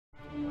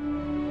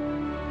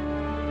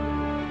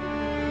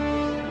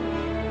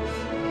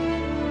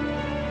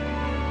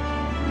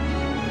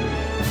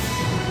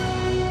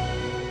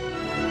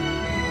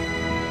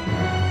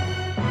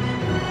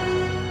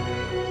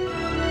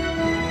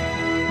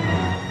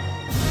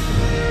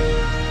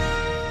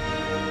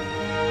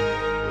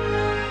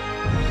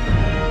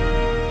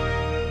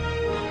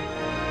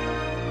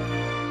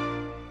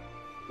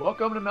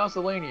Welcome to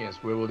Miscellaneous,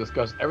 where we'll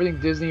discuss everything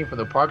Disney from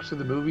the parks to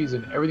the movies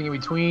and everything in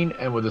between,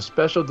 and with a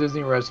special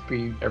Disney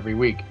recipe every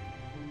week.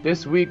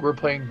 This week we're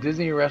playing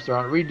Disney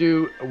Restaurant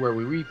Redo, where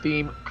we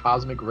retheme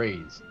Cosmic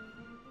Rays.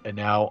 And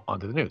now,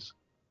 onto the news.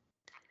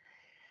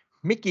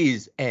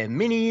 Mickey's and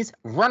Minnie's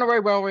Runaway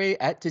Railway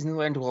at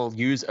Disneyland will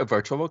use a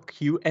virtual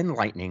queue and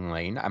lightning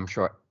lane. I'm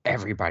sure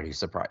everybody's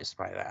surprised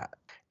by that.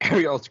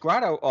 Ariel's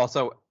Grotto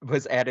also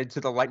was added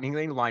to the lightning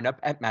lane lineup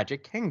at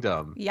Magic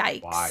Kingdom.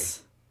 Yikes. Why?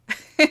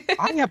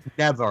 I have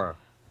never,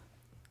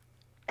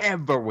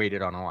 ever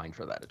waited on a line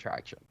for that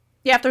attraction.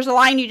 Yeah, if there's a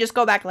line, you just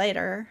go back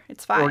later.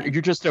 It's fine. Or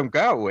you just don't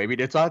go. I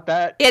mean, it's not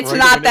that. It's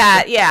not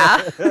that,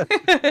 yeah.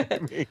 I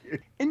mean,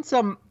 in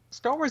some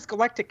Star Wars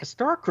Galactic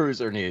Star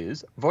Cruiser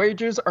news,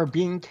 voyages are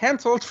being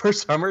canceled for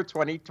summer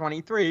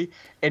 2023,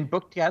 and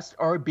booked guests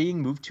are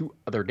being moved to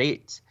other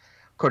dates.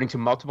 According to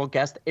multiple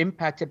guests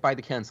impacted by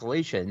the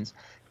cancellations,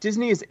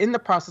 Disney is in the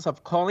process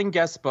of calling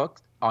guests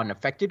booked on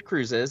affected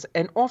cruises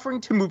and offering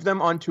to move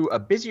them onto a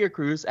busier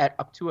cruise at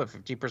up to a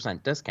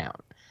 50% discount.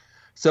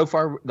 So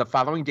far, the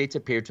following dates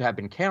appear to have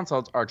been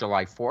canceled are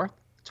July 4th,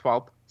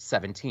 12th,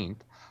 17th,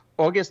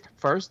 August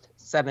 1st,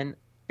 7th,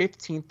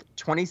 15th,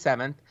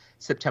 27th,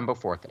 September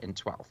 4th, and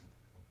 12th.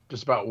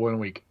 Just about 1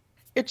 week.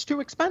 It's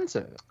too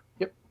expensive.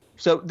 Yep.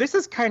 So this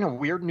is kind of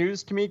weird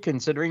news to me,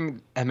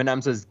 considering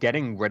M&M's is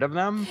getting rid of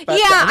them. But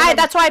yeah,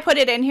 that's why I put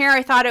it in here.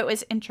 I thought it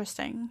was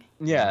interesting.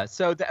 Yeah,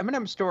 so the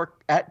M&M store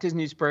at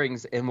Disney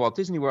Springs in Walt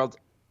Disney World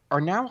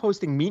are now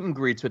hosting meet and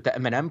greets with the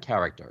M&M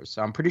characters.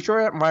 So I'm pretty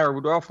sure that Maya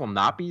Rudolph will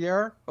not be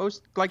there. Do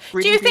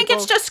you think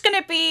it's just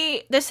going to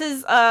be, this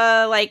is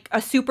like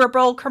a Super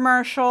Bowl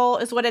commercial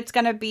is what it's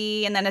going to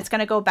be, and then it's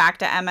going to go back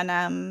to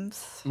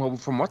M&M's? Well,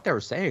 from what they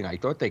were saying, I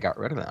thought they got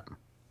rid of them.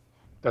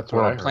 That's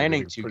what I heard.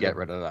 Planning to get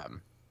rid of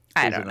them.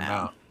 I don't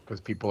know.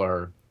 Because people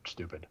are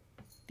stupid.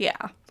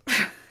 Yeah.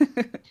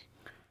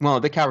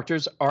 Well, the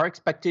characters are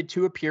expected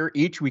to appear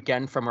each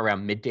weekend from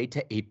around midday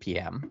to 8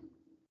 p.m.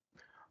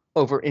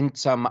 Over in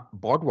some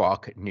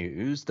boardwalk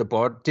news,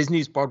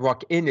 Disney's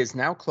Boardwalk Inn is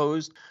now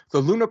closed. The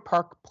Luna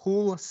Park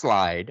pool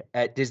slide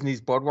at Disney's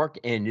Boardwalk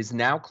Inn is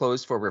now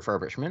closed for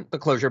refurbishment. The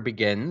closure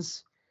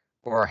begins,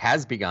 or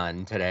has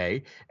begun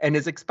today, and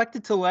is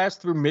expected to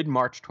last through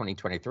mid-March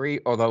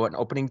 2023, although an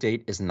opening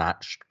date is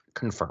not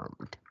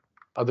confirmed.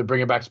 Are they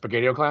bringing back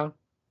Spaghetti Clown?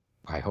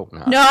 I hope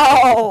not.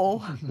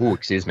 No! Ooh,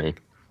 excuse me.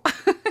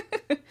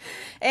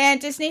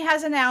 And Disney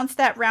has announced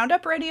that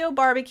Roundup Rodeo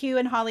Barbecue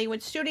in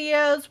Hollywood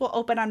Studios will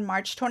open on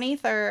March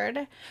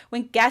 23rd.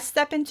 When guests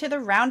step into the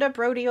Roundup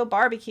Rodeo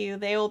Barbecue,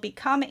 they will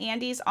become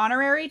Andy's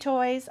honorary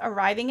toys.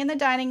 Arriving in the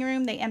dining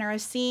room, they enter a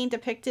scene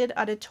depicted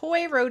at a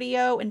toy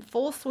rodeo in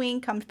full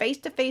swing, come face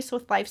to face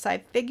with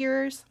life-size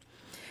figures.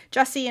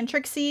 Jessie and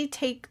Trixie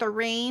take the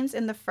reins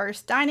in the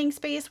first dining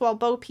space, while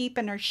Bo Peep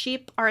and her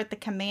sheep are at the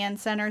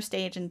command center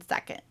stage in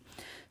second.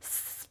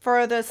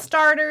 For the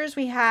starters,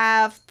 we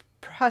have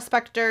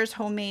Prospector's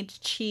homemade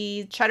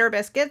cheese cheddar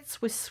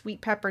biscuits with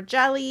sweet pepper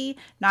jelly.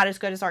 Not as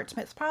good as Art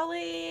Smith's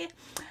probably.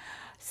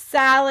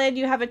 Salad,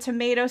 you have a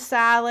tomato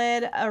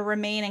salad, a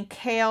romaine and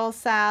kale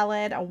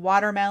salad, a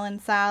watermelon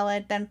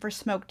salad. Then for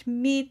smoked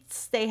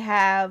meats, they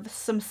have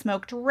some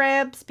smoked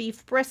ribs,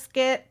 beef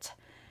brisket.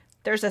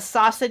 There's a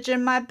sausage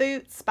in my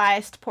boot,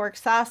 spiced pork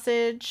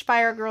sausage,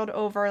 fire grilled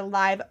over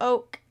live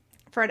oak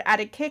for an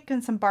added kick,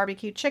 and some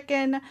barbecue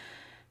chicken.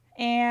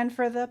 And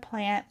for the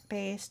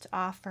plant-based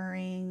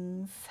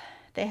offerings,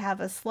 they have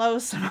a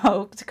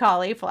slow-smoked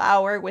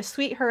cauliflower with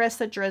sweet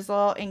harissa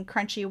drizzle and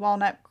crunchy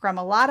walnut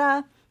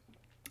gremolata,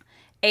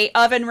 a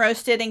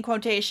oven-roasted, in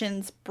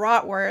quotations,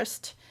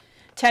 bratwurst,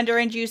 tender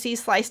and juicy,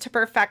 sliced to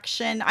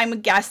perfection. I'm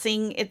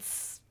guessing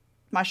it's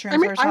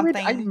mushrooms or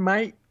something. I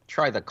might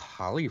try the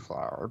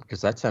cauliflower,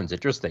 because that sounds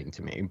interesting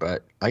to me,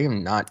 but I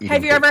am not eating.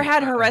 Have you ever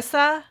had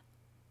harissa?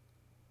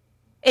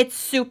 It's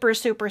super,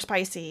 super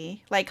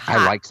spicy. Like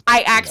hot.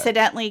 I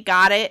accidentally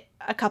got it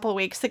a couple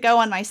weeks ago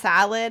on my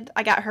salad.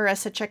 I got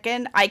harissa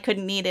chicken. I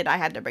couldn't eat it. I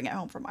had to bring it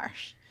home for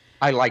Marsh.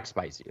 I like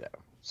spicy, though,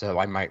 so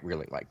I might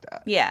really like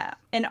that. Yeah.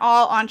 And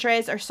all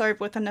entrees are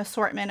served with an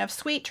assortment of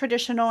sweet,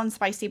 traditional, and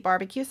spicy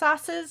barbecue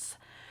sauces.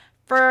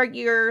 For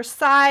your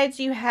sides,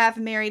 you have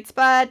Married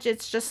Spudge.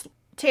 It's just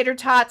tater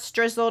tots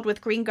drizzled with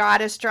green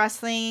goddess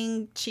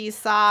dressing, cheese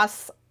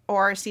sauce,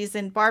 or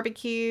seasoned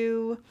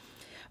barbecue.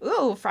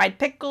 Ooh, fried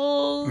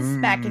pickles,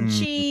 mac and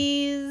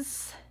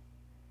cheese,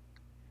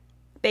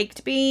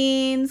 baked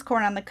beans,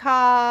 corn on the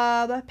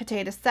cob,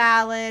 potato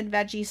salad,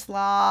 veggie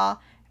slaw,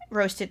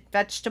 roasted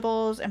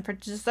vegetables. And for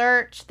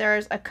dessert,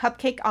 there's a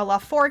cupcake a la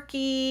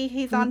Forky.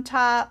 He's on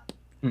top.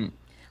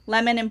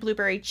 Lemon and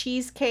blueberry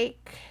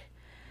cheesecake,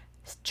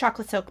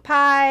 chocolate silk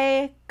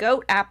pie,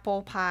 goat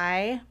apple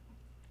pie,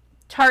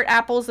 tart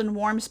apples and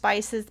warm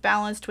spices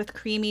balanced with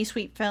creamy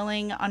sweet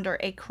filling under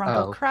a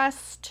crumble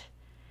crust.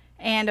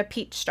 And a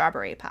peach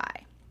strawberry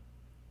pie.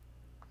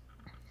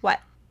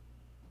 What?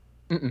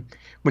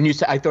 When you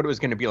said, I thought it was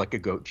going to be like a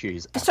goat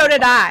cheese. So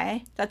did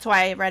I. That's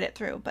why I read it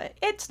through, but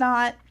it's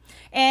not.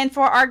 And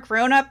for our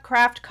grown-up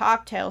craft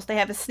cocktails, they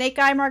have a snake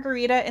eye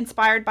margarita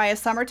inspired by a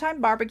summertime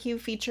barbecue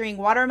featuring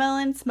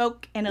watermelon,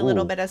 smoke, and a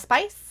little Ooh. bit of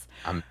spice.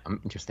 I'm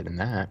interested in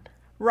that.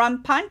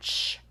 Rum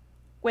punch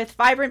with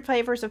vibrant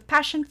flavors of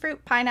passion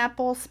fruit,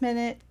 pineapple,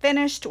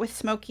 finished with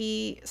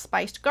smoky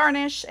spiced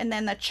garnish. And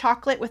then the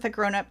chocolate with a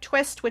grown-up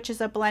twist, which is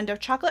a blend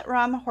of chocolate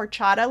rum,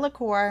 horchata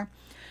liqueur,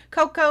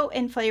 cocoa,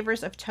 and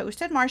flavors of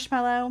toasted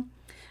marshmallow.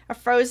 A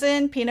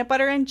frozen peanut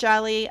butter and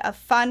jelly, a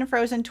fun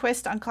frozen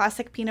twist on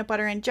classic peanut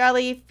butter and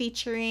jelly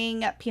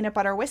featuring peanut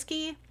butter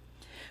whiskey.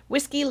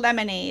 Whiskey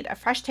lemonade, a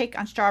fresh take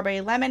on strawberry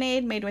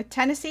lemonade made with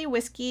Tennessee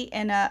whiskey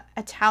and a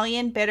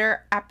Italian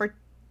bitter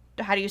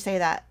how do you say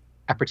that?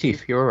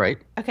 Aperitif, you're right.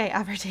 Okay,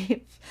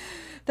 aperitif.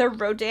 The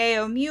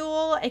Rodeo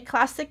Mule, a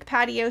classic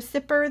patio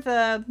sipper.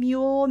 The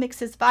mule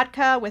mixes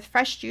vodka with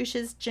fresh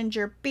juices,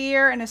 ginger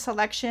beer, and a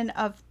selection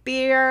of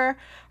beer,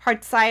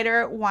 hard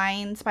cider,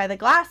 wines by the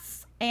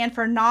glass. And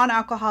for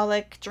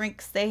non-alcoholic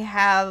drinks, they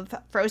have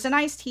frozen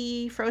iced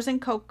tea, frozen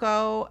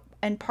cocoa,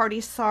 and I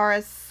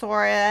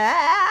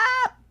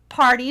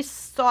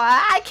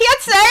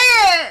can't say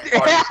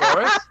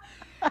it!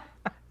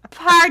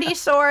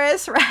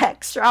 Partysaurus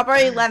Rex.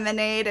 Strawberry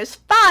lemonade is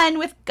fun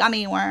with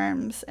gummy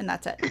worms. And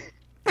that's it.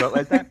 Don't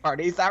let that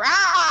Partysaurus!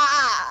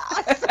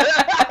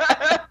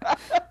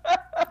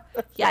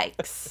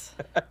 Yikes.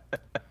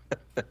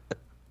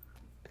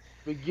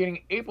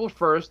 Beginning April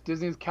 1st,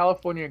 Disney's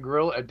California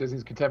Grill at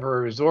Disney's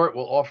Contemporary Resort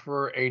will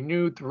offer a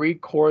new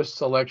 3-course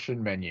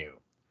selection menu.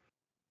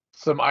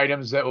 Some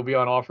items that will be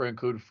on offer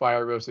include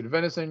fire roasted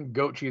venison,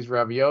 goat cheese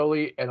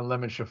ravioli, and a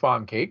lemon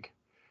chiffon cake.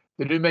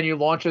 The new menu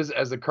launches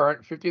as the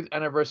current 50th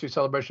anniversary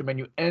celebration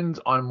menu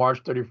ends on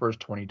March 31st,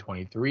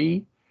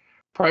 2023.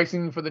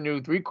 Pricing for the new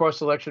 3-course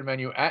selection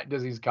menu at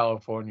Disney's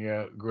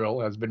California Grill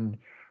has been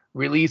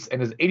released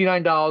and is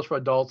 $89 for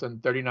adults and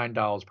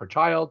 $39 per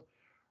child.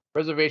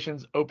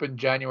 Reservations open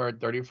January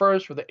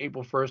 31st for the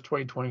April 1st,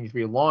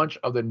 2023 launch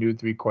of the new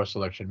 3-course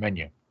selection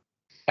menu.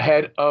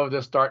 Ahead of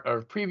the start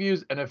of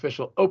previews and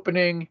official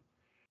opening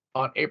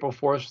on April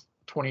 4th,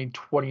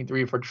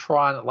 2023 for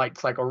Tron Light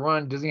Cycle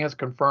Run, Disney has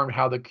confirmed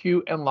how the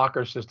queue and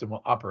locker system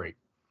will operate.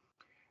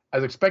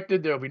 As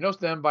expected, there will be no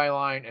standby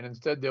line, and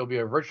instead there will be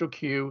a virtual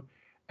queue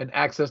and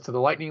access to the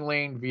Lightning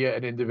Lane via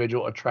an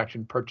individual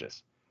attraction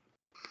purchase.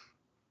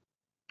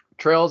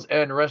 Trails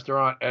and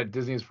Restaurant at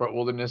Disney's Fort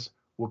Wilderness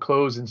will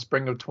close in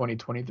spring of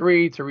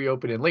 2023 to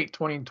reopen in late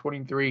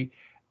 2023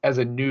 as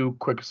a new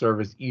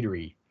quick-service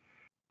eatery.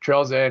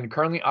 Trails End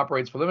currently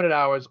operates for limited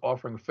hours,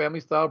 offering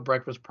family-style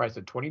breakfast priced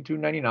at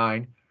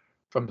 $22.99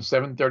 from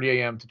 7:30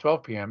 a.m. to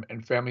 12 p.m.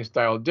 and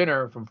family-style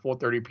dinner from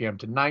 4:30 p.m.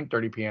 to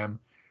 9:30 p.m.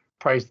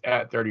 priced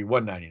at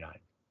 $31.99.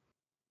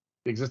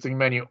 The existing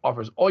menu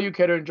offers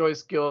all-you-can-enjoy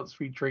skillets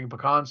featuring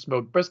pecan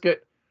smoked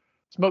brisket,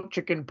 smoked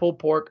chicken, pulled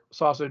pork,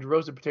 sausage,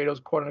 roasted potatoes,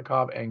 corn on the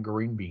cob, and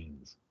green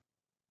beans.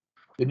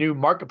 The new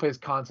marketplace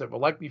concept will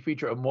likely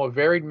feature a more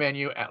varied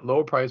menu at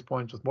lower price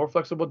points with more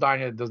flexible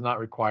dining that does not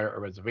require a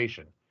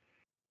reservation.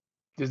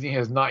 Disney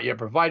has not yet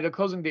provided a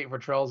closing date for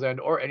Trails End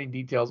or any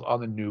details on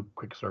the new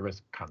quick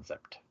service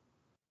concept.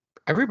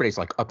 Everybody's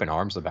like up in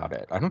arms about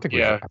it. I don't think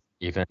we've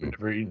even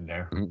never eaten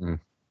there. Mm-mm.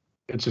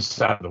 It's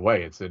just out of the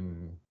way. It's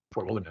in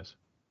Fort Wilderness.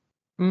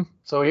 Mm.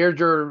 So here's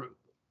your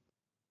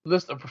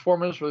list of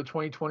performers for the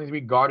 2023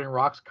 Garden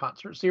Rocks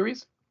concert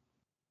series.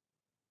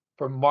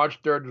 From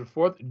March 3rd to the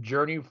 4th,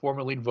 Journey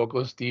former lead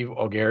vocalist Steve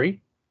Augeri.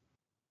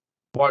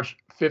 March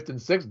 5th and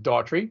 6th,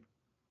 Daughtry.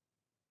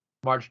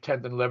 March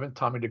 10th and 11th,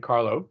 Tommy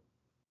DiCarlo.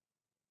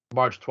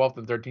 March 12th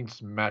and 13th,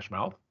 Smash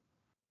Mouth.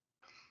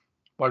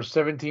 March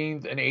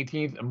 17th and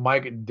 18th,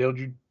 Mike Del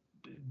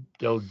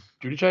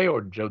Giudice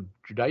or Joe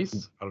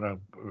Judice. I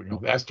don't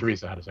know. Ask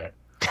Teresa how to say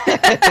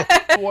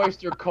it.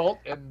 Oyster Cult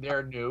and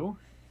They're New.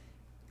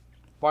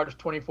 March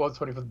 24th,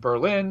 25th,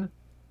 Berlin.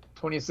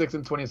 26th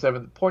and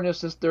 27th, Pointer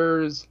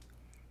Sisters.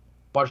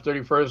 March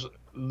 31st,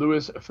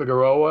 Luis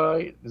Figueroa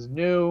is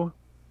new.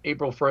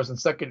 April 1st and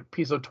 2nd,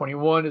 Piso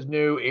 21 is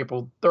new.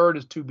 April 3rd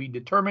is To Be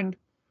Determined.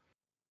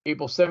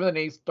 April 7th and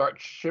 8th,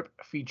 Starship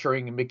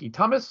featuring Mickey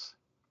Thomas.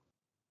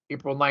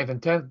 April 9th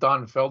and 10th,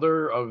 Don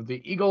Felder of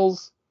the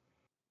Eagles.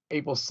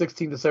 April 16th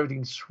to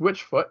 17th,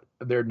 Switchfoot,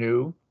 they're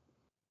new.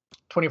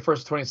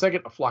 21st to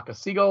 22nd, A Flock of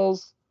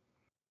Seagulls.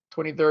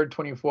 23rd,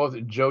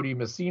 24th, Jody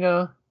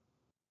Messina.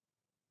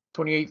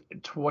 28th,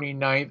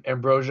 29th,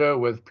 Ambrosia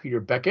with Peter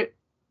Beckett.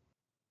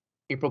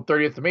 April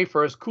 30th to May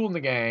 1st, Kool and the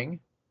Gang.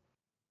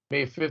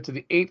 May 5th to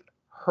the 8th,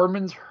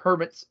 Herman's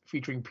Hermits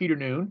featuring Peter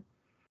Noon.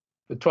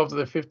 The 12th to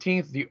the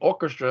 15th, The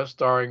Orchestra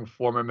starring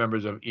former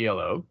members of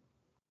ELO.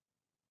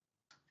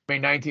 May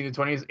 19th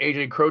to 20th,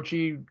 AJ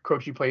Croce.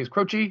 Croce plays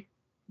Croce.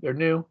 They're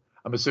new.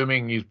 I'm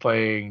assuming he's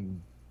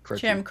playing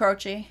Croce. Jim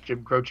Croce.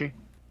 Jim Croce.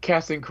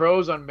 Casting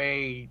Crows on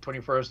May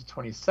 21st to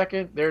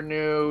 22nd. They're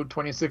new.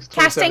 26th, 27th.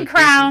 Casting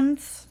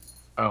Crowns.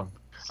 Oh.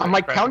 I'm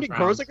like, Counting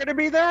Crows are going to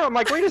be there? I'm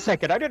like, wait a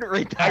second, I didn't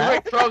read that. I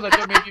read Crows. I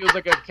thought maybe it was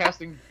like a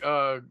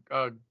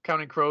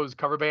Counting Crows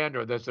cover band,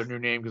 or that's their new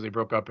name because they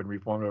broke up and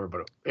reformed over.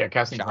 But yeah,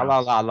 Casting Crowns. La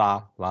la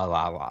la la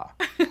la la.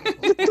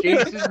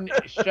 Jason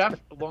Scheff,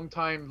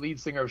 longtime lead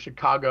singer of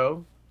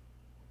Chicago.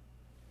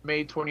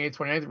 May 28th,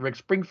 29th, Rick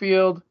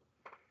Springfield.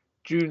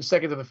 June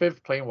 2nd to the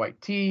 5th, Plain White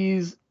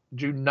Tees.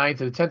 June 9th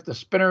to the 10th, The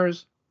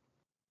Spinners.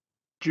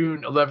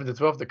 June 11th to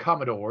 12th, The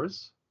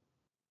Commodores.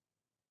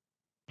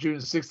 June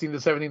 16th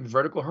to 17th,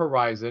 Vertical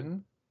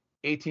Horizon.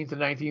 18th to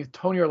 19th,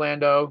 Tony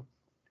Orlando.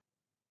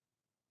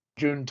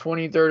 June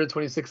 23rd to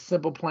 26th,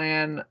 Simple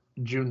Plan.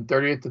 June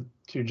 30th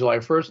to July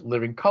 1st,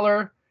 Living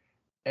Color.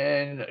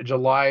 And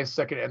July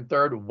 2nd and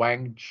 3rd,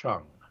 Wang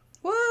Chung.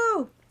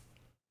 Woo!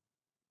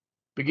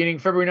 Beginning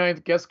February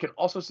 9th, guests can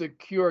also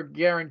secure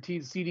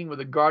guaranteed seating with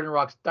a Garden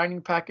Rocks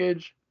dining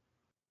package.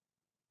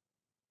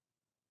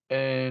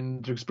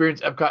 And to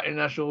experience Epcot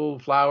International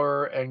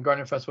Flower and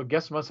Garden Festival,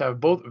 guests must have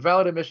both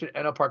valid admission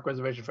and a park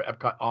reservation for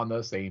Epcot on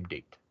the same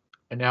date.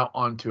 And now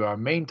on to our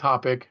main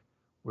topic,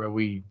 where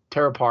we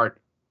tear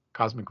apart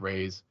cosmic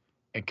rays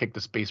and kick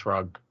the space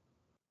frog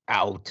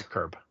out.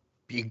 Curb.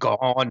 Be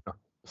gone,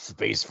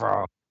 space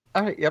frog.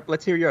 All right, yep,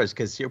 let's hear yours,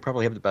 because you'll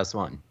probably have the best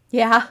one.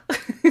 Yeah.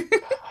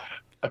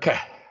 Okay.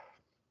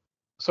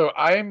 So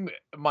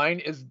mine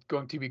is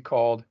going to be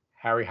called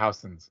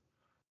Harryhausen's.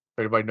 If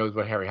everybody knows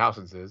what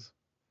Harryhausen's is,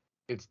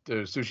 it's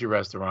the sushi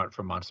restaurant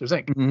from Monsters,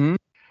 Inc. Mm-hmm.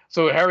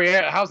 So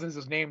Harryhausen's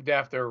is named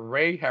after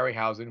Ray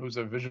Harryhausen, who's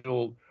a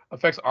visual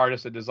effects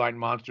artist that designed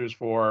monsters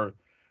for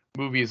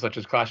movies such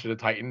as Clash of the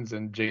Titans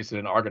and Jason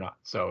and Argonaut.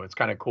 So it's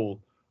kind of cool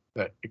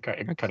that it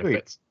kind of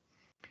fits.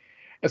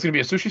 It's going to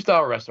be a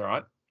sushi-style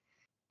restaurant.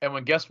 And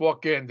when guests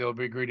walk in, they'll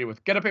be greeted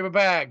with, get a paper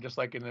bag, just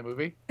like in the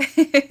movie.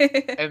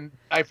 And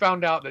I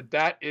found out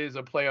that is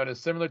a play on a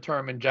similar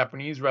term in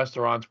Japanese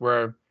restaurants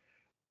where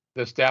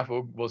the staff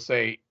will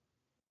say,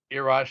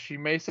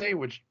 irashimase,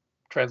 which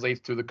translates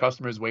to the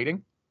customer's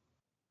waiting.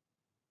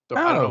 So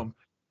I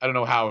don't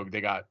know how they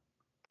got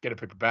get a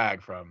paper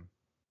bag from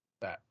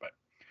that. But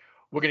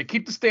we're going to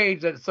keep the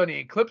stage that Sunny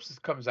Eclipse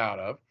comes out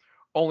of,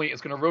 only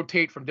it's going to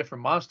rotate from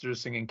different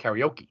monsters singing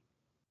karaoke.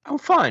 Oh,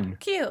 fun.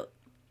 Cute.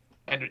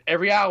 And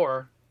every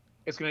hour,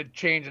 it's going to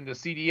change, and the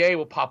CDA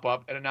will pop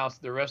up and announce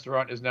the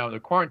restaurant is now in the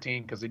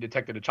quarantine because they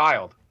detected a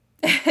child.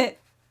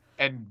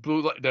 And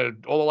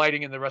all the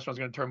lighting in the restaurant is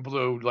going to turn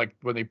blue, like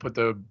when they put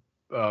the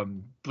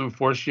blue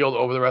force shield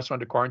over the restaurant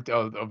to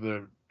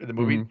quarantine in the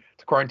movie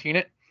to quarantine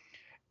it.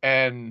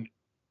 And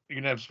you're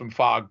going to have some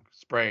fog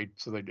spray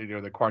so that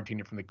they quarantine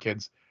it from the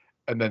kids,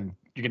 and then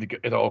you're going to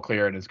get it all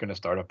clear, and it's going to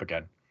start up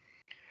again.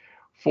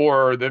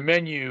 For the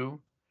menu,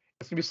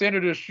 it's going to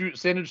be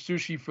standard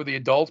sushi for the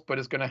adults, but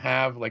it's going to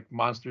have like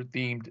monster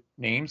themed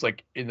names,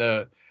 like in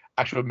the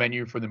actual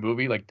menu for the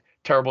movie, like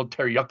Terrible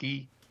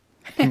Teriyaki,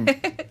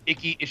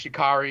 Iki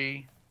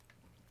Ishikari,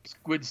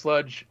 Squid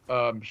Sludge,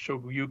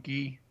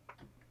 Shoguyuki,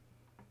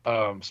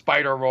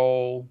 Spider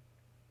Roll,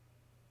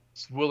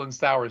 Swill and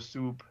Sour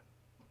Soup.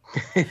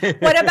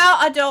 What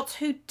about adults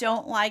who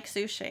don't like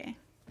sushi?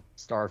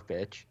 Starve,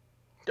 bitch.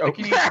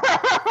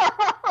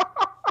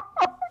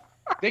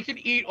 They can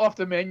eat off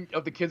the menu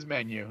of the kids'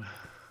 menu.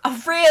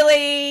 Oh,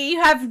 really?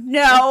 You have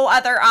no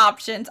other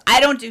options. I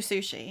don't do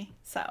sushi,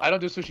 so I don't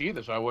do sushi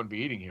either, so I wouldn't be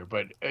eating here.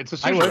 But it's a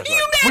sushi restaurant.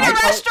 restaurant. You made a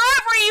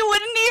restaurant where you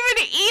wouldn't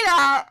even eat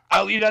at.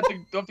 I'll eat off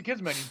the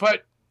kids' menu.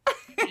 But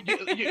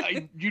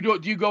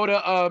do you go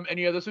to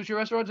any other sushi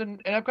restaurants in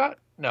Epcot?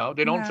 No,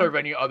 they don't serve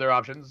any other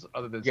options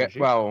other than sushi.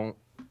 Well,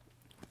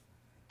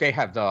 they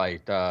have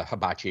the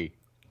hibachi.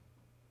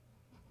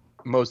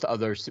 Most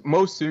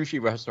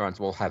sushi restaurants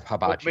will have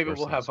hibachi. Well, maybe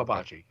we'll have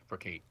hibachi for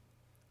Kate.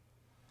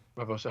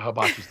 We'll have a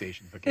hibachi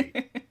station for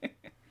Kate.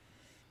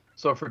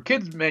 So for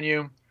kids' menu,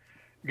 you're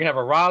gonna have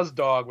a Roz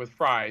dog with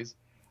fries.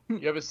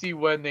 You ever see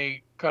when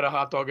they cut a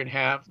hot dog in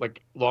half,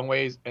 like long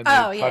ways, and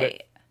they cut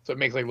it so it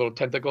makes like little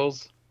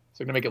tentacles? So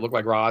you're gonna make it look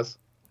like Roz.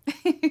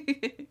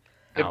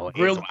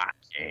 Grilled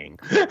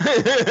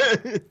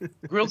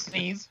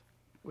sneeze,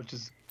 which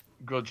is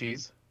grilled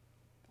cheese.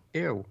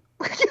 Ew.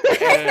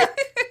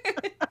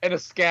 And a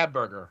scab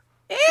burger.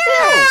 Ew!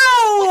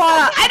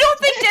 I don't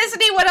think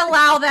Disney would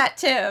allow that,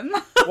 Tim.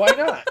 Why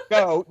not?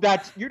 No,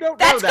 that's going a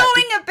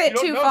bit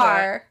too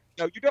far.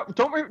 No, you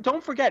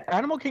don't forget.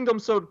 Animal Kingdom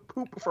sold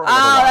poop for a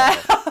while.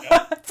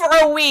 For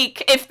a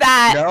week, if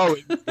that. No,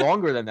 it was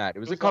longer than that. It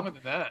was a couple.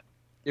 Longer than that.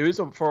 It was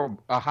for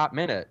a hot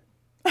minute.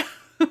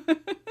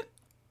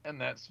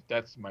 And that's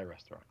my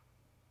restaurant.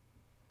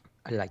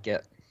 I like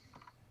it.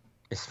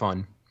 It's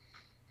fun.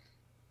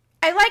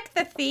 I like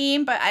the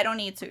theme, but I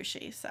don't eat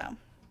sushi, so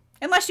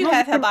unless you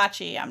have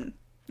hibachi, I'm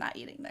not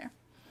eating there.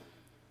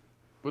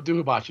 We'll do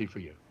hibachi for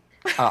you.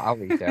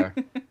 I'll eat there.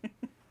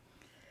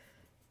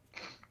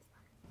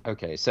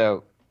 Okay,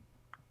 so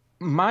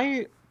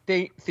my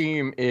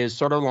theme is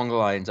sort of along the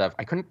lines of,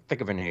 I couldn't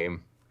think of a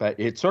name, but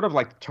it's sort of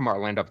like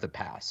Tomorrowland of the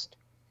past.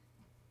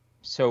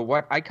 So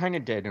what I kind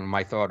of did, and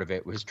my thought of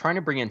it, was trying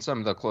to bring in some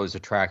of the closed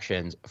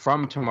attractions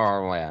from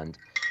Tomorrowland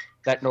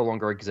that no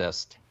longer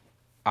exist,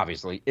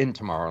 obviously, in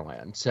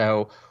Tomorrowland.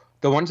 So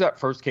The ones that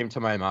first came to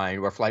my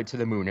mind were Flight to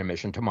the Moon and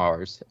Mission to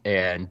Mars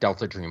and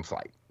Delta Dream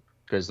Flight,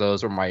 because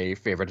those were my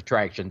favorite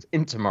attractions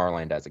in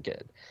Tomorrowland as a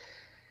kid.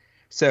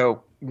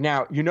 So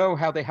now, you know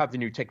how they have the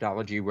new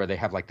technology where they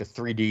have like the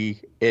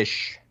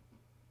 3D-ish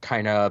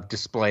kind of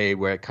display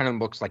where it kind of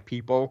looks like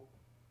people?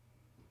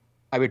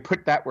 I would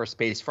put that where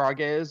Space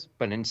Frog is,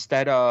 but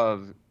instead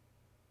of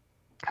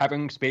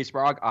having Space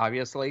Frog,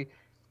 obviously,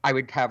 I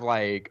would have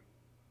like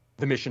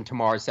the Mission to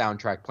Mars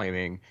soundtrack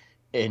playing,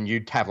 and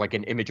you'd have like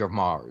an image of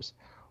Mars.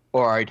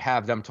 Or I'd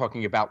have them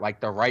talking about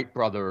like the Wright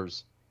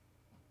brothers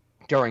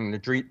during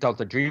the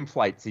Delta Dream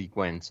Flight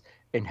sequence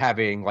and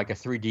having like a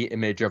 3D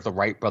image of the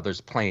Wright brothers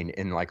plane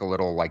in like a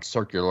little like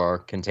circular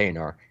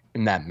container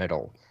in that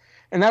middle.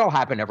 And that'll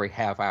happen every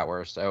half hour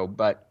or so.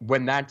 But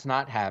when that's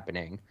not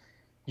happening,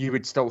 you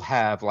would still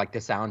have like the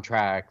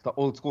soundtrack, the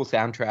old school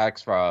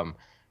soundtracks from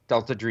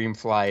Delta Dream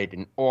Flight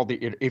and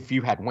if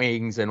you had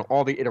Wings and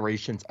all the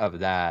iterations of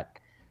that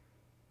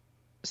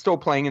still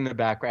playing in the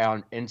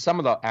background, and some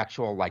of the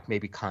actual like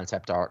maybe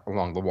concept art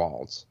along the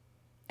walls.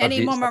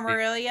 Any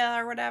memorabilia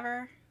or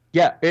whatever?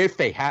 Yeah, if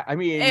they have, I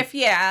mean, if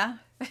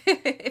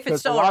it's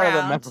still a lot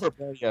around. Of the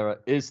memorabilia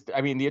is,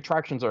 I mean, the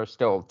attractions are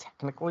still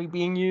technically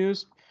being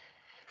used.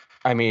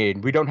 I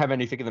mean, we don't have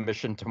anything in the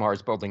Mission to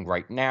Mars building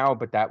right now,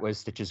 but that was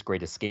Stitch's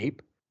Great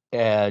Escape.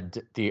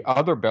 And the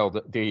other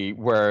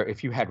where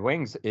if you had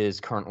Wings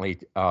is currently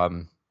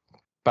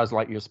Buzz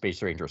Lightyear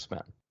Space Ranger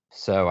spin.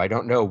 So I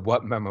don't know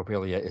what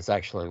memorabilia is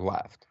actually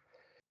left.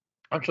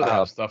 I'm sure they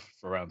have stuff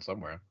around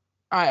somewhere.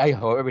 I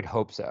would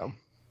hope so.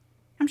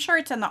 I'm sure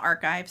it's in the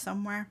archive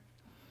somewhere.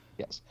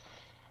 Yes.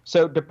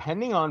 So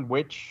depending on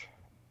which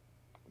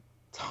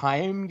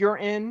time you're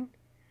in,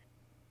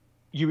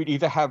 you would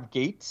either have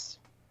gates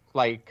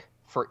like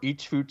for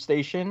each food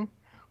station,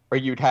 or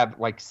you'd have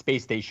like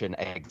space station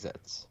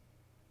exits.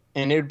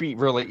 And it would be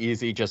really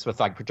easy just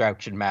with like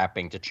projection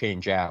mapping to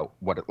change out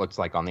what it looks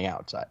like on the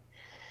outside.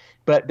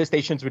 But the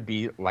stations would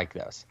be like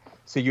this.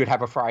 So you'd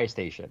have a fry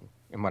station.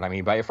 And what I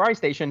mean by a fry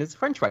station is a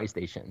French fry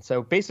station.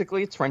 So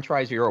basically it's French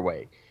fries your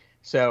way.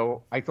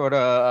 So I thought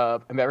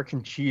of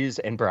American cheese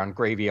and brown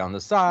gravy on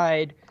the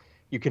side.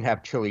 You can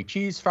have chili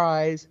cheese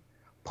fries,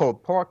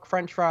 pulled pork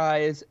French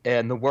fries,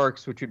 and the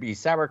works, which would be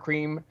sour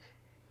cream,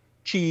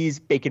 cheese,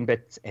 bacon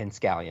bits, and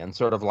scallions.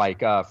 Sort of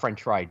like a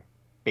French fried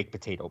baked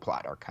potato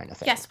platter kind of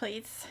thing. Yes,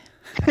 please.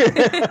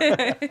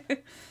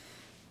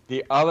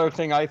 The other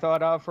thing I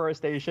thought of for a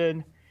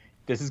station,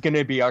 this is going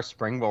to be our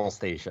spring roll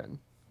station.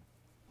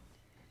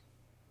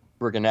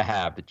 We're going to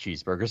have the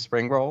cheeseburger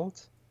spring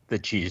rolls, the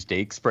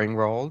cheesesteak spring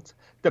rolls,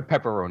 the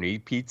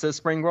pepperoni pizza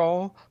spring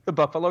roll, the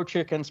buffalo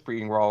chicken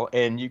spring roll,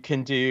 and you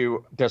can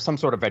there's some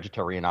sort of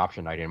vegetarian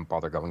option. I didn't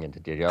bother going into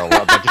detail.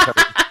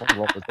 Vegetarian spring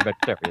roll is the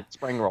vegetarian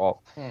spring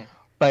roll.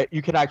 But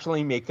you can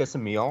actually make this a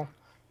meal,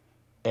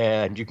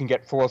 and you can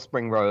get 4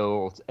 spring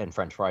rolls and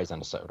French fries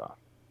and a soda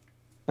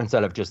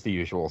instead of just the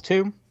usual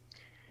 2.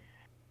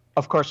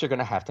 Of course, you're going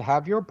to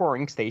have your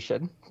boring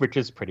station, which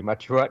is pretty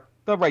much what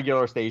the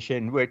regular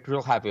station, which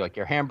will have like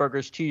your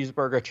hamburgers,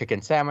 cheeseburger,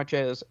 chicken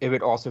sandwiches. It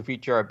would also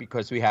feature,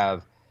 because we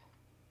have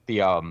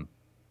the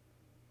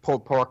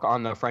pulled pork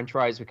on the French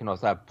fries, we can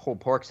also have pulled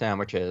pork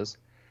sandwiches,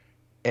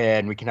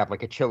 and we can have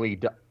like a chili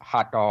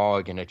hot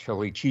dog and a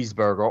chili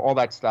cheeseburger, all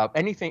that stuff.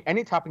 Any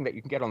topping that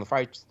you can get on the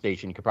fry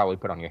station, you could probably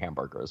put on your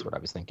hamburger is what I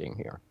was thinking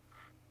here.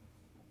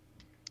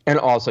 And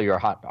also your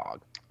hot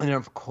dog. And then,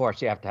 of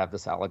course, you have to have the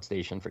salad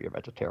station for your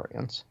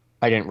vegetarians.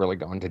 I didn't really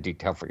go into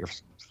detail for your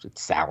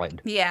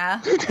salad. Yeah.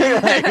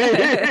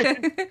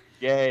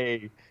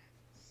 Yay.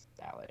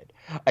 Salad.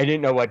 I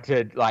didn't know what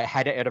to, I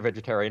had to add a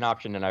vegetarian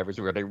option, and I was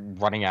really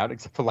running out,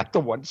 except for like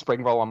the one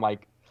spring roll. I'm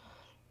like,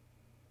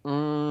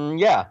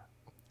 yeah.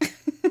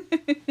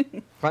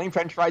 Plain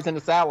French fries and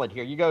a salad.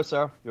 Here you go,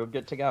 sir. You're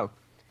good to go.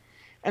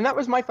 And that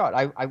was my thought.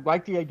 I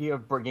like the idea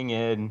of bringing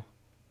in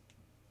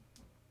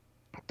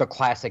the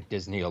classic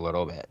Disney a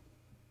little bit.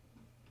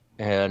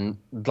 And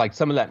like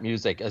some of that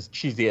music, as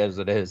cheesy as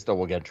it is, still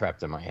will get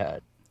trapped in my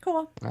head.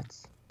 Cool.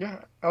 Yeah,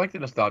 I like the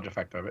nostalgia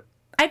effect of it.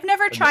 I've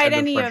never tried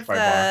any of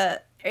the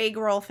egg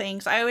roll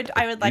things. I would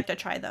like to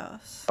try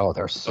those. Oh,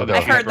 they're so good.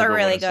 I've heard they're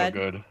really good.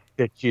 So good.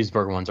 The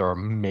cheeseburger ones are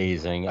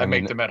amazing. I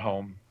make them at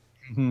home.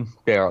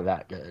 They are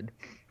that good.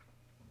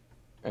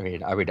 I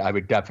mean, I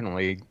would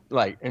definitely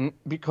and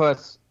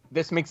because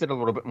this makes it a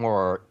little bit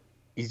more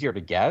easier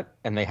to get,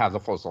 and they have the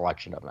full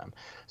selection of them.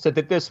 So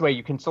that this way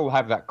you can still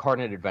have that cart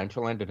at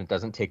Adventureland and it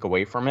doesn't take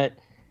away from it.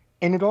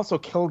 And it also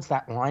kills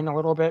that line a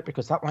little bit,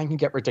 because that line can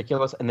get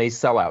ridiculous and they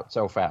sell out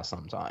so fast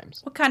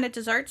sometimes. What kind of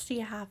desserts do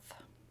you have?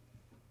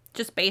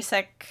 Just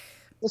basic?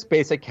 Just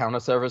basic counter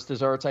service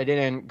desserts. I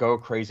didn't go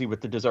crazy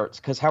with the desserts,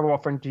 because how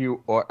often do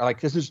you,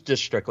 this is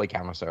just strictly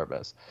counter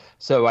service.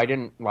 So I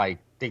didn't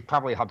they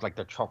probably have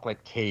the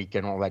chocolate cake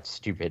and all that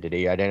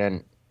stupidity. I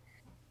didn't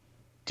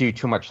do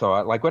too much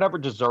thought. Whatever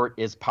dessert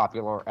is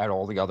popular at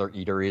all the other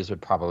eateries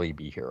would probably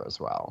be here as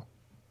well.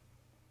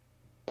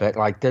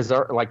 But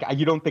dessert,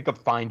 you don't think of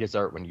fine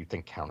dessert when you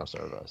think counter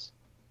service.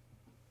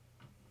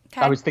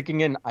 Okay. I was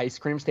thinking an ice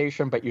cream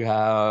station, but you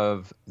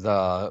have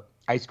the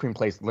ice cream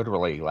place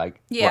literally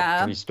like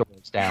Yeah. 3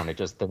 stores down. It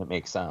just didn't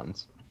make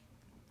sense.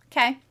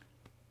 Okay.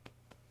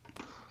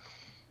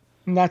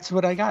 And that's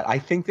what I got. I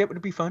think that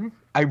would be fun.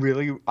 I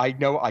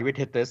know I would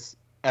hit this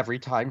every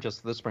time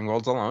just for the spring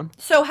rolls alone.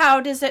 So how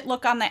does it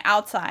look on the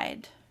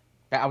outside?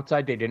 The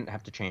outside, they didn't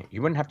have to change.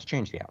 You wouldn't have to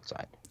change the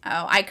outside.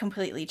 Oh, I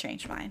completely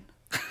changed mine.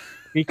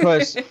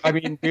 Because, I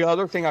mean, the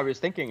other thing I was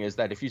thinking is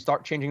that if you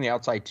start changing the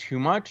outside too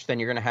much, then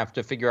you're going to have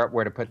to figure out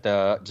where to put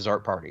the dessert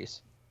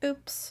parties.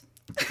 Oops.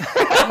 They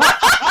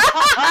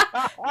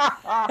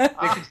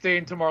can stay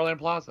in Tomorrowland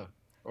Plaza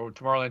or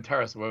Tomorrowland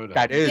Terrace, whatever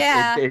That is,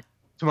 Yeah.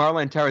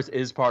 Tomorrowland Terrace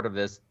is part of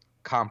this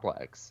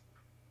complex.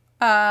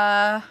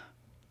 It's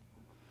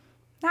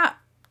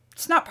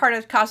not part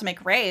of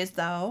Cosmic Rays,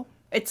 though.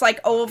 It's like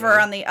over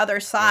on the other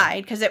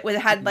side because it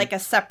had like a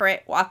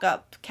separate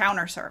walk-up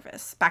counter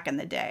service back in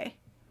the day.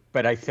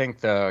 But I think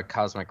the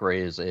Cosmic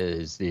Rays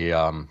is the,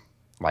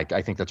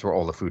 I think that's where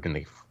all the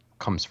food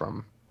comes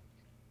from.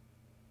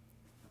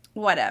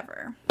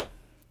 Whatever.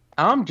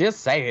 I'm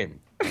just saying.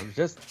 I'm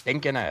just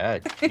thinking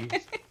ahead.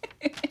 Jeez.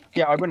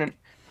 Yeah, I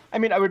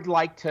would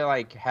like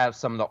to, have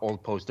some of the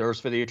old posters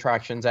for the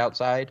attractions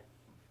outside.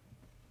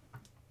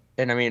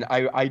 And,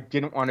 I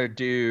didn't want to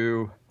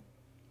do,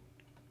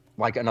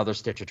 another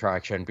Stitch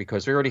attraction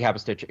because we already have a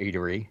Stitch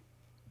eatery.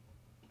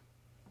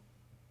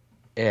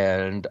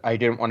 And I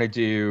didn't want to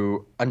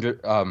do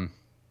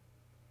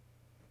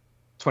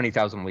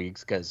 20,000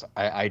 Leagues because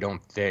I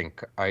don't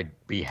think I'd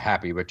be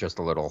happy with just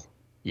a little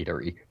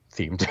eatery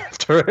themed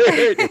after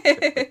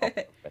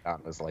it,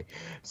 honestly.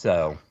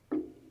 So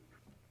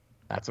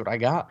that's what I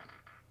got.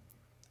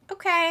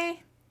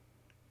 Okay.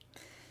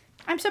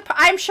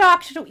 I'm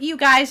shocked you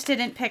guys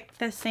didn't pick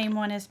the same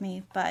one as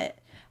me, but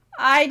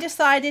I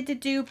decided to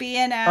do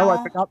B&L. Oh,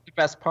 I forgot the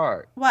best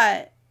part.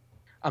 What?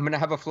 I'm going to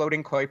have a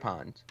floating koi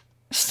pond.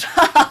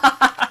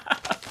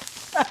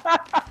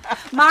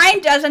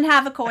 Mine doesn't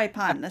have a koi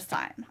pond this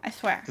time, I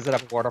swear. Does it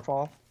have a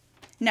waterfall?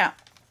 No.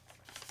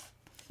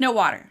 No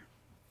water.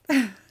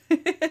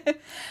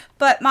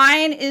 But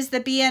mine is the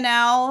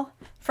B&L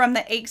from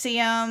the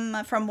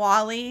Axiom from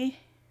WALL-E.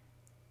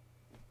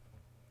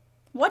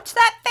 What's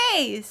that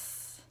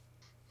face?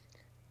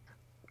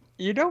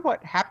 You know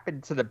what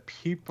happened to the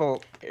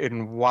people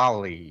in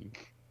WALL-E?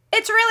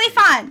 It's really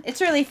fun.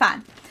 It's really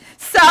fun.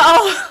 So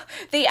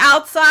the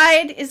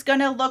outside is going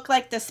to look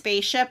like the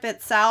spaceship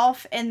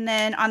itself. And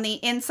then on the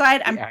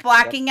inside, I'm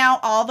blacking out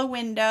all the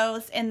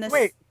windows.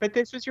 Wait, but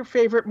this was your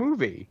favorite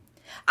movie.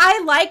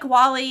 I like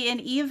WALL-E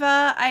and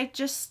Eva. I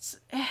just...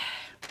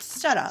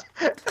 Shut up.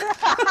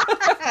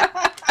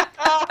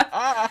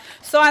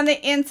 So on the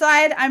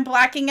inside, I'm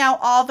blacking out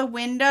all the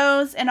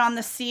windows, and on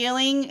the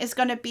ceiling is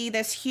going to be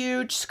this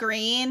huge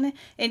screen,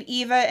 and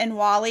Eva and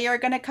WALL-E are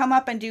going to come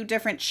up and do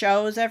different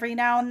shows every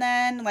now and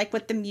then, like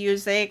with the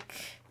music,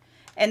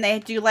 and they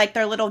do like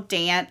their little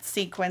dance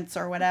sequence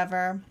or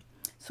whatever.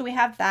 So we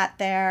have that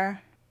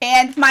there.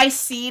 And my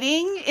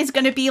seating is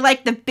going to be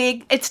like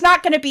it's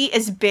not going to be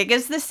as big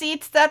as the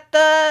seats that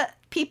the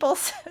people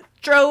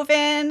drove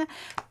in,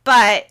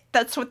 but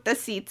that's what the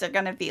seats are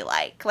going to be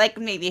like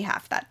maybe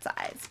half that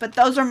size. But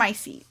those are my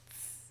seats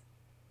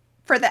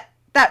for the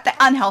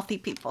unhealthy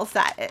people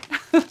sat it.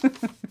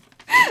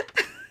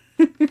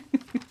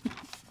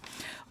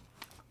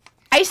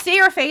 I see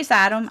your face,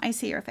 Adam. I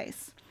see your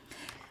face.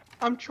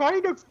 I'm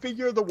trying to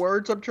figure the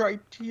words I'm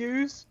trying to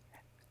use.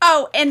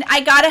 Oh, and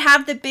I gotta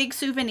have the big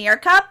souvenir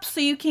cup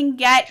so you can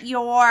get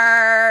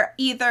your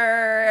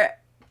either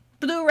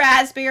blue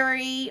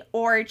raspberry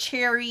or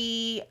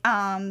cherry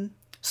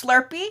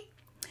Slurpee,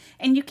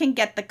 and you can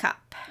get the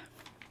cup.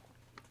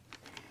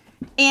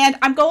 And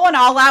I'm going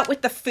all out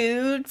with the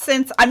food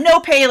since I'm no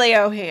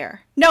paleo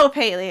here. No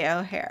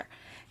paleo here.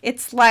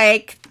 It's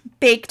like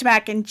baked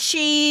mac and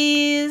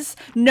cheese,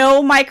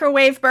 no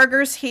microwave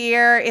burgers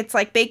here. It's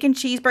like bacon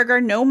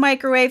cheeseburger, no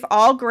microwave,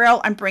 all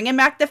grill. I'm bringing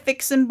back the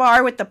Fixin'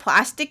 Bar with the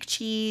plastic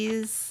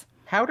cheese.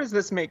 How does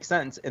this make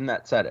sense in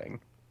that setting?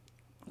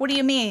 What do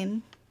you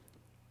mean?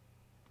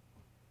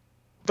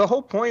 The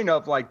whole point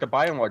of the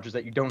buy and watch is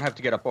that you don't have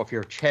to get up off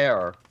your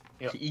chair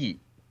to eat.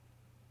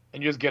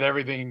 And you just get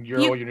everything,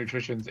 all your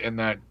nutrition's in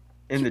that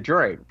in the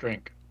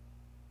drink.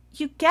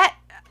 You get...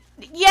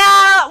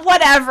 Yeah,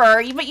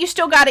 whatever. But you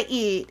still gotta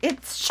eat.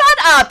 Shut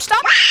up.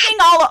 Stop eating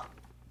all...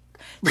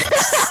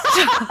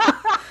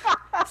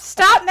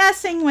 Stop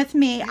messing with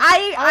me.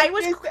 I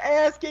was just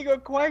asking a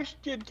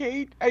question,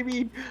 Kate. I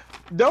mean,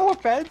 no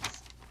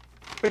offense,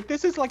 but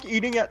this is like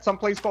eating at some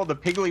place called the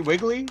Piggly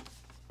Wiggly,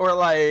 or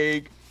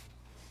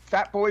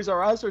Fat Boys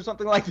R Us or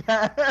something like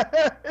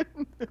that.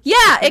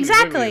 Yeah,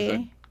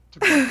 exactly.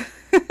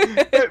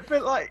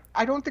 but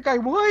I don't think I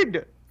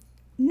would.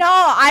 No,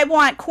 I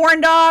want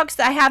corn dogs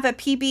that have a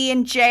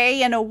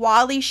PB&J and a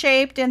WALL-E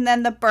shaped, and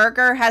then the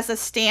burger has a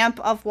stamp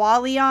of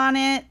WALL-E on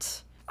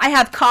it. I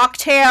have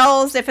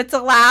cocktails if it's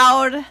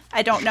allowed.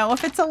 I don't know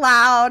if it's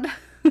allowed.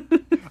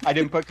 I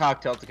didn't put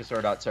cocktails because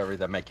they're not serving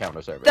them at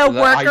counter service. The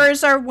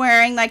workers are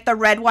wearing the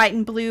red, white,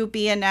 and blue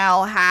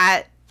B&L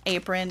hat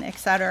apron,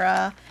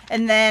 etc.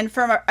 And then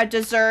for a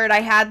dessert,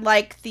 I had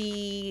like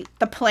the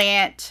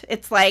plant.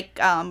 It's like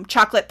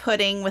chocolate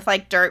pudding with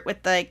like dirt with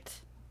like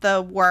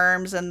the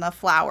worms and the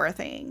flour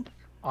thing.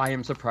 I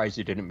am surprised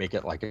you didn't make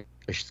it like a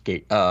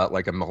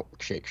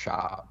milkshake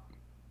shop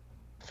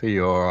for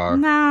your.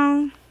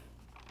 No.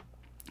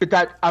 But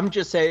that I'm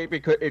just saying,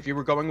 because if you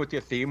were going with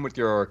your theme with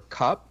your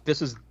cup,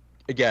 this is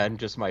again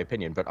just my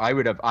opinion, but I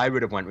would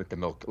have went with the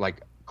milk,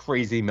 like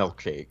crazy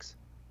milkshakes.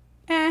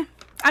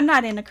 I'm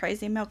not into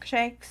crazy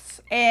milkshakes,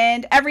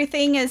 and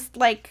everything is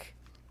like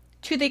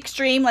to the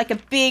extreme, like a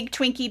big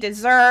Twinkie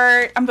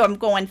dessert. I'm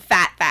going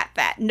fat,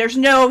 and there's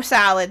no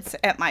salads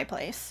at my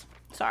place.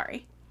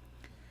 Sorry.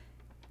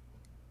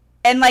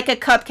 And like a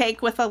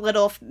cupcake with a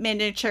little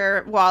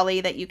miniature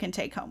Wally that you can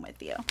take home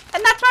with you.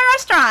 And that's my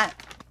restaurant.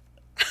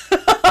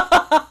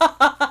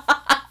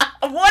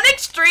 One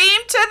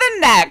extreme to the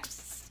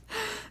next.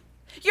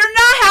 You're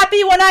not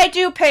happy when I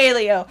do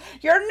paleo.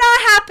 You're not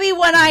happy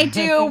when I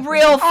do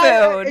real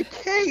food.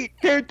 Kate,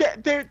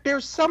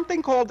 there's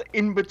something called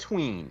in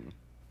between.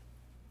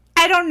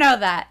 I don't know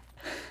that.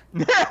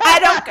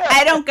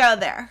 I don't go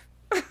there.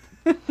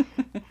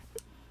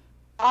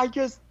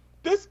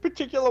 This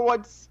particular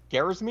one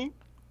scares me.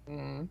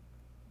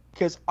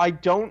 Because I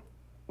don't,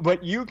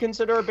 what you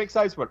consider a big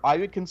size, what I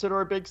would consider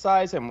a big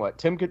size, and what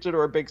Tim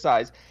consider a big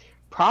size,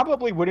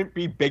 probably wouldn't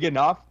be big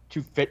enough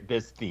to fit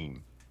this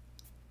theme.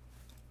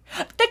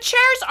 The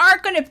chairs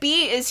aren't going to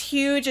be as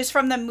huge as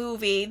from the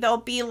movie. They'll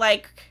be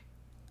like,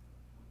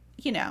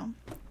 you know.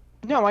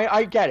 No,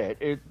 I get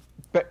it.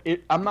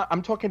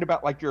 I'm talking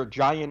about like your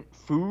giant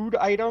food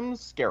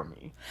items scare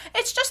me.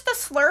 It's just the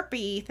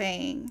Slurpee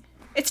thing.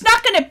 It's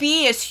not going to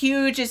be as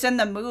huge as in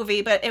the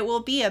movie, but it will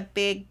be a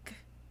big,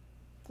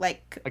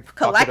 like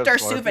collector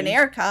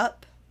souvenir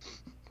cup.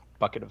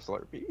 Bucket of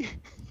Slurpee.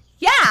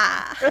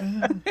 Yeah.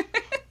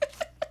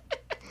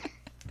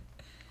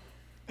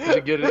 Did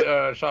you get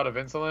a shot of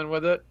insulin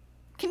with it?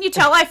 Can you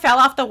tell I fell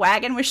off the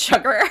wagon with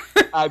sugar?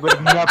 I would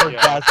have never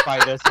guessed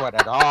by this one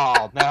at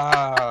all.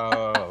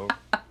 No.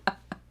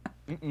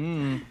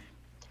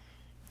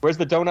 Where's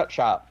the donut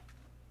shop?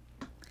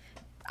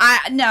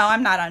 No,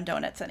 I'm not on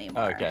donuts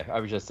anymore. Okay, I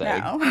was just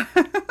saying. No.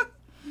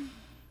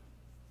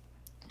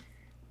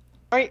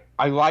 I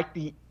like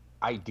the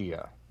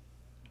idea.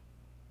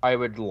 I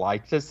would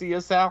like to see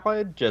a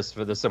salad just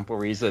for the simple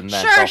reason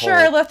that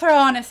Sure, let's throw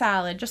on a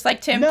salad, just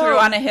like Tim threw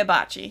on a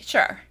hibachi.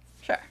 Sure.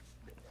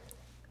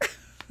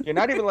 You're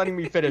not even letting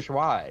me finish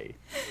why.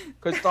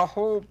 Because the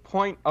whole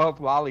point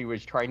of Wally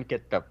was trying to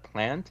get the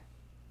plant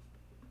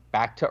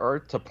back to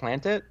Earth to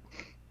plant it.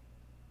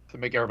 To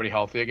make everybody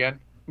healthy again?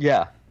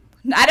 Yeah.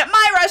 Not at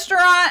my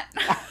restaurant.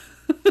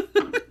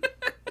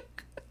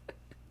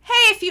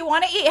 Hey, if you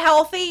want to eat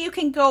healthy, you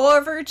can go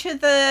over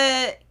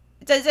to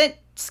doesn't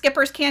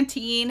Skipper's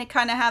Canteen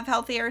kind of have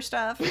healthier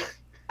stuff?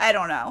 I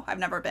don't know. I've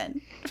never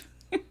been.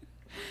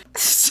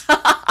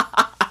 Stop.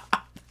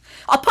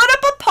 I'll put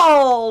up a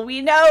poll.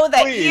 We know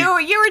that you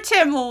or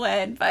Tim will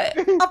win, but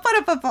I'll put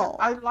up a poll.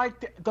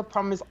 The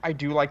problem is I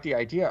do like the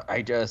idea.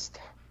 I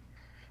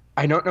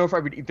don't know if I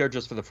would eat there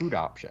just for the food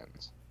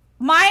options.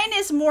 Mine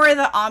is more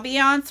the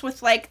ambiance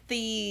with like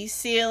the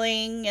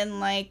ceiling and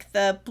like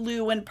the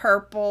blue and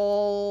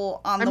purple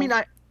on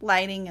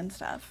lighting and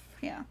stuff.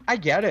 Yeah. I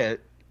get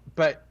it,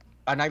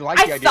 and I like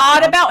the idea. I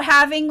thought about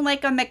having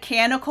like a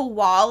mechanical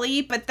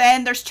Wally, but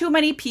then there's too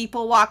many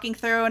people walking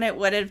through and it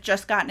would have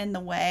just gotten in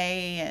the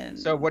way. And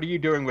so what are you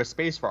doing with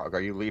Space Frog?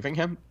 Are you leaving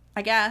him?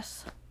 I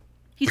guess.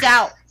 He's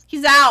out.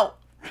 He's out.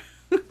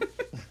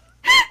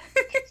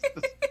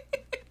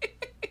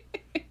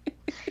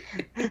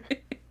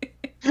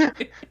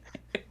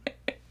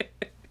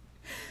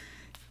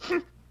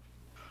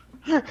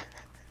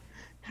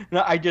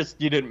 No,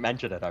 you didn't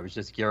mention it. I was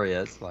just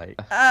curious. Like,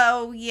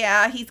 oh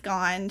yeah, he's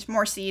gone.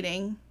 More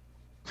seating.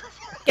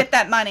 Get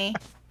that money.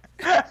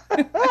 Sorry,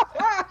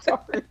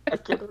 I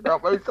can't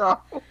help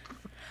myself.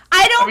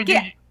 I don't.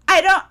 You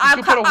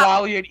could put a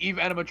Wally and Eve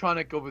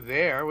animatronic over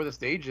there where the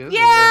stage is. Yeah,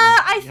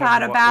 I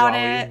thought about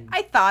it.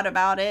 I thought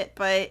about it,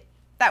 but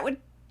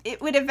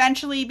it would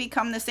eventually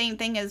become the same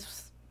thing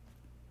as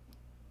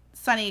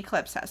Sunny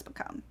Eclipse has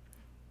become.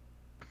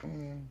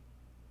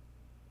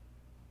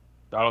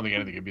 I don't think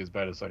anything could be as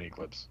bad as Sunny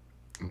Eclipse.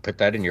 Put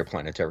that in your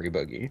planetary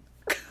boogie.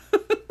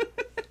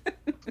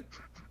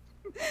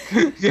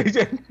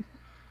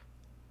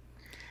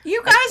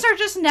 You guys are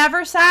just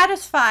never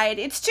satisfied.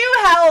 It's too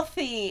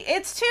healthy.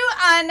 It's too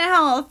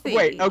unhealthy.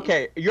 Wait,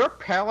 okay. Your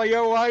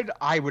paleo one,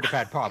 I would have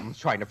had problems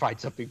trying to find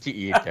something to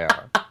eat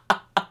there.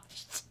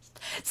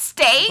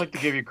 Steak? I'd like to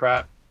give you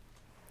crap.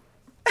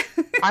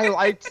 I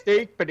like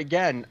steak, but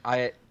again,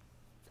 I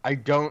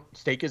don't.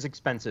 Steak is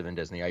expensive in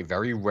Disney. I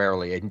very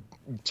rarely, and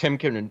Tim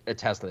can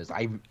attest to this,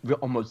 I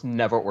almost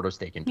never order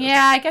steak in Disney.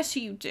 Yeah, I guess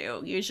you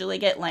do. Usually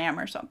get lamb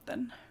or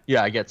something.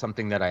 Yeah, I get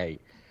something that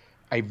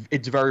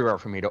it's very rare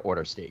for me to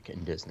order steak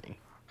in Disney.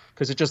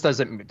 Because it just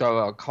doesn't,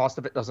 the cost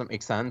of it doesn't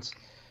make sense.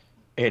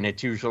 And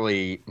it's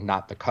usually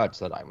not the cuts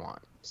that I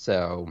want.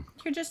 So.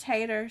 You're just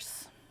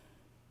haters.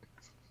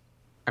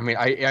 I mean,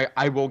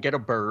 I will get a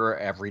burger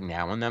every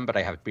now and then, but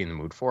I have to be in the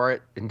mood for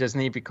it in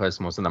Disney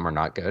because most of them are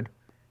not good.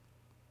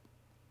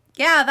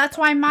 Yeah, that's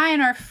why mine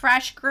are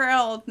fresh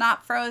grilled,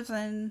 not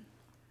frozen.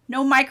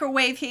 No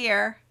microwave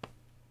here.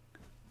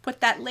 Put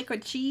that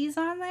liquid cheese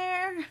on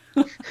there.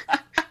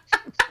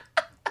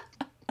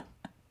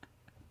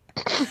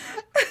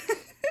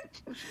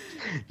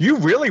 You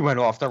really went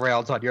off the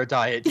rails on your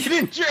diet,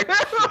 didn't you?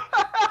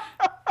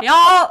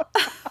 Y'all.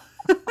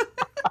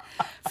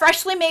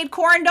 Freshly made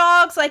corn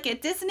dogs like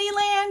at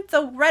Disneyland,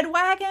 the Red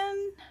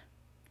Wagon.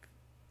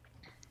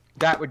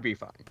 That would be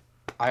fun.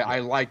 I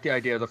like the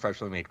idea of the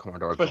freshly made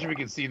corn dogs. Especially if we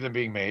can see them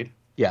being made.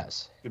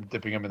 Yes.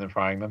 Dipping them and then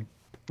frying them.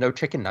 No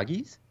chicken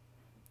nuggies?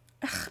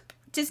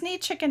 Disney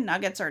chicken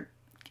nuggets are...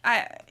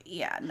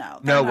 no.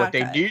 No, what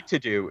they need to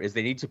do is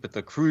they need to put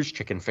the cruise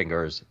chicken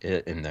fingers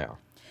in there.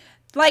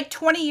 Like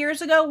 20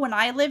 years ago when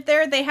I lived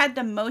there, they had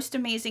the most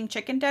amazing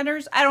chicken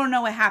dinners. I don't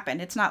know what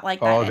happened. It's not like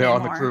that anymore. Oh, they're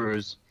on the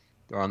cruise.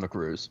 They're on the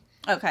cruise.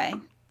 Okay.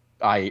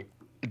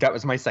 That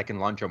was my second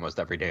lunch almost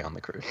every day on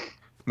the cruise.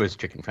 Was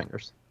chicken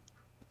fingers.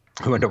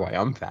 I wonder why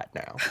I'm fat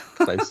now.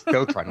 Because I'm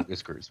still trying to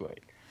lose cruise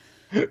weight.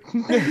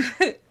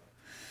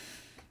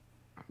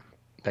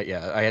 But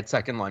yeah, I had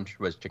second lunch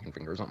was chicken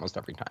fingers almost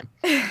every time.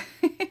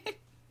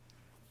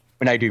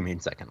 And I do mean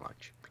second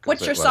lunch.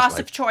 What's your sauce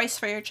of choice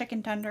for your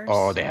chicken tenders?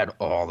 Oh, they had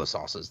all the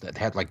sauces. They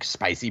had like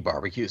spicy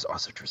barbecue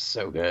sauce, which was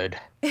so good.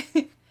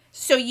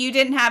 So you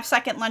didn't have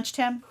second lunch,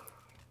 Tim?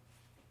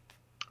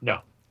 No.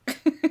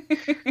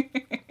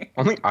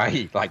 Only I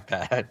eat like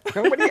that.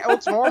 Nobody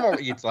else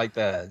normally eats like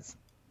this.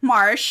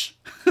 Marsh.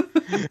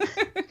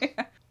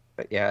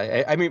 But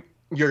yeah, I mean,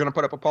 you're going to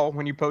put up a poll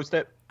when you post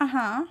it?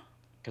 Uh-huh.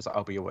 Because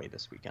I'll be away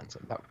this weekend, so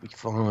that would be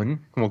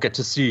fun. We'll get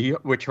to see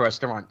which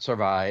restaurant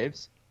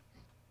survives,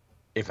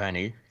 if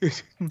any.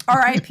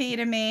 R.I.P.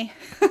 to me.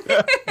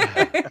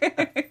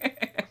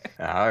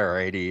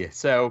 Alrighty.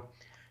 So,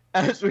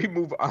 as we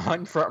move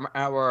on from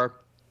our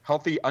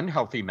healthy,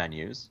 unhealthy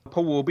menus, a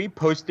poll will be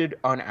posted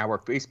on our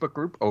Facebook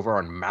group over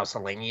on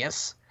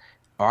Mousellaneous.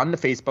 On the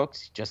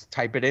Facebooks, just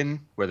type it in.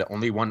 We're the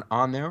only one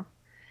on there.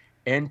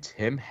 And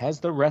Tim has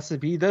the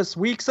recipe this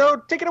week,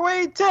 so take it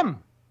away,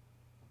 Tim.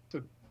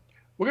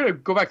 We're going to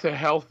go back to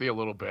healthy a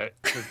little bit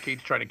because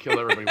Kate's trying to kill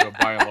everybody with a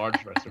by and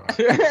large restaurant.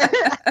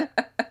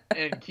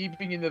 And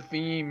keeping in the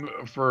theme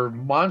for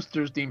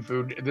Monsters themed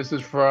food, this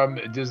is from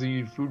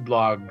Disney Food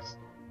Blog's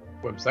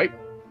website.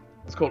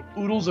 It's called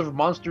Oodles of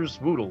Monsters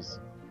Swoodles.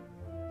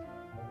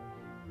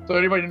 So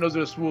anybody who knows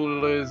what a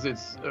swoodle is,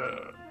 it's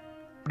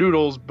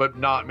noodles, but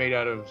not made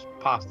out of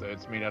pasta.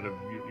 It's made out of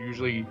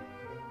usually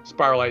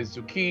spiralized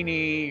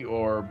zucchini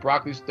or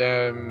broccoli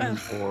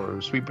stems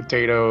or sweet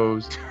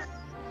potatoes.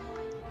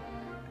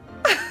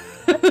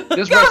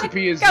 This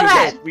recipe is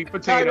using sweet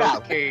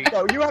potatoes, Kate.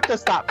 No, you have to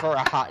stop for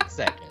a hot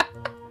second.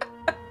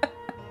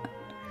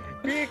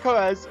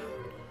 Because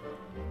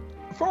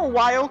for a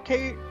while,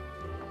 Kate,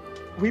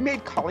 we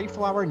made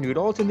cauliflower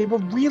noodles and they were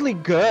really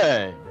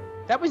good.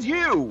 That was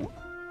you.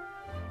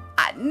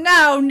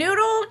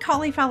 No,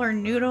 cauliflower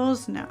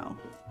noodles, no.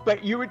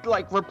 But you would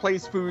like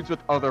replace foods with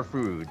other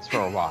foods for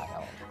a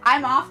while.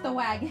 I'm off the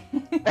wagon.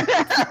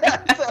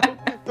 So,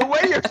 the way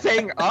you're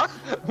saying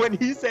when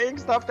he's saying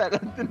stuff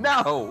that,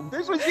 no,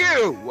 this was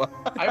you.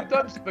 I've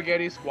done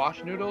spaghetti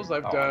squash noodles.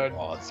 I've done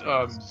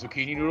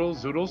zucchini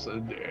noodles.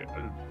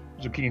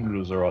 Zucchini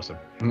noodles are awesome.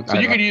 So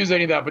you can use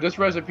any of that, but this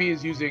recipe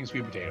is using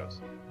sweet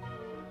potatoes.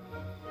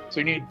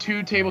 So you need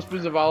 2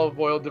 tablespoons of olive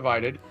oil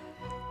divided,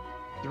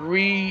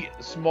 3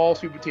 small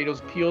sweet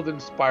potatoes peeled and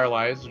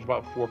spiralized, which is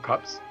about 4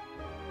 cups,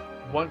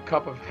 1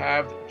 cup of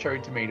halved cherry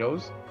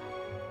tomatoes,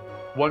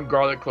 1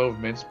 garlic clove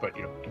minced, but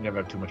you can never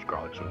have too much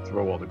garlic, so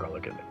throw all the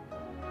garlic in there.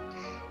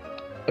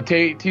 A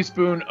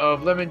teaspoon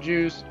of lemon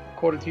juice,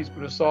 1/4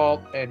 teaspoon of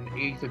salt, and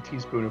 1/8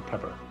 teaspoon of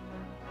pepper.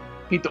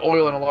 Heat the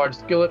oil in a large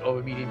skillet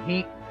over medium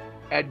heat.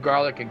 Add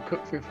garlic and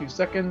cook for a few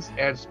seconds.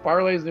 Add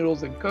spiralized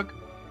noodles and cook,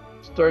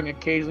 stirring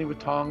occasionally with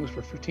tongs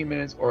for 15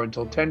 minutes or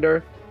until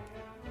tender.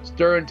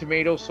 Stir in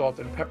tomatoes, salt,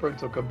 and pepper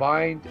until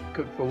combined.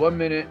 Cook for 1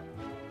 minute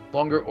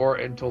longer or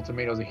until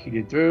tomatoes are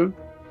heated through.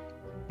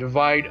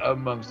 Divide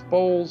amongst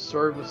bowls.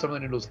 Serve with some of the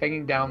noodles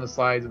hanging down the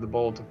sides of the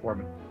bowl to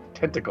form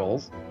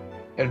tentacles.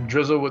 And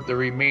drizzle with the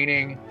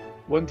remaining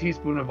 1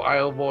 teaspoon of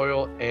olive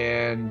oil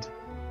and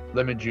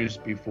lemon juice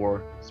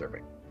before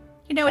serving.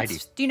 Do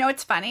you know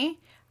what's funny?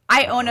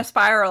 I own a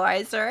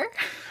spiralizer.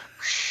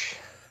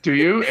 Do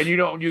you? And you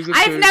don't use it?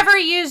 I've never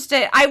used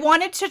it. I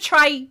wanted to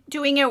try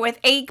doing it with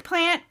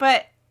eggplant,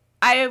 but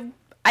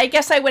I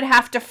guess I would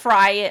have to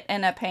fry it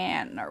in a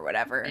pan or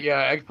whatever.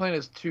 Yeah, eggplant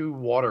is too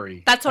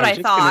watery. That's what I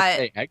thought.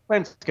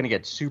 Eggplant's going to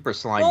get super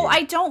slimy. Well,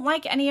 I don't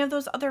like any of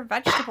those other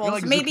vegetables.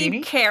 Like maybe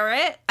zucchini?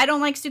 Carrot. I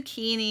don't like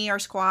zucchini or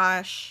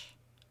squash.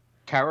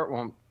 Carrot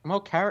won't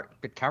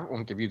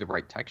give you the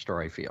right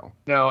texture, I feel.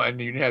 No, and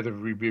you have to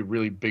be a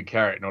really big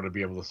carrot in order to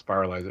be able to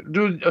spiralize it.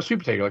 Do a sweet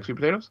potato. Like sweet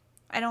potatoes?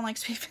 I don't like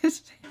sweet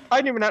potatoes. I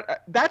didn't even know.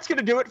 That's going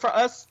to do it for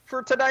us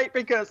for tonight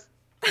because,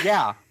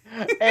 yeah.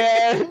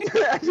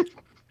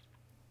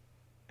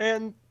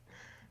 And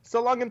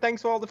So long and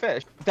thanks for all the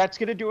fish. That's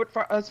going to do it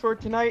for us for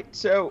tonight.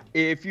 So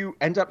if you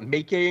end up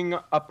making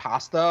a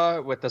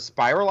pasta with a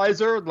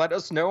spiralizer, let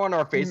us know on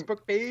our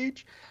Facebook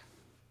page.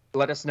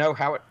 Let us know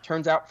how it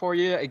turns out for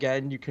you.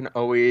 Again, you can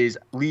always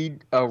leave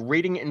a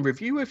rating and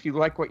review if you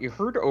like what you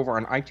heard over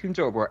on iTunes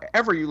or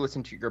wherever you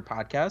listen to your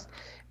podcast.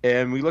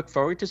 And we look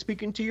forward to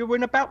speaking to you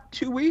in about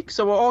 2 weeks.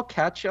 So we'll all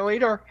catch you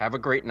later. Have a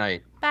great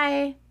night.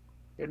 Bye.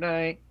 Good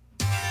night.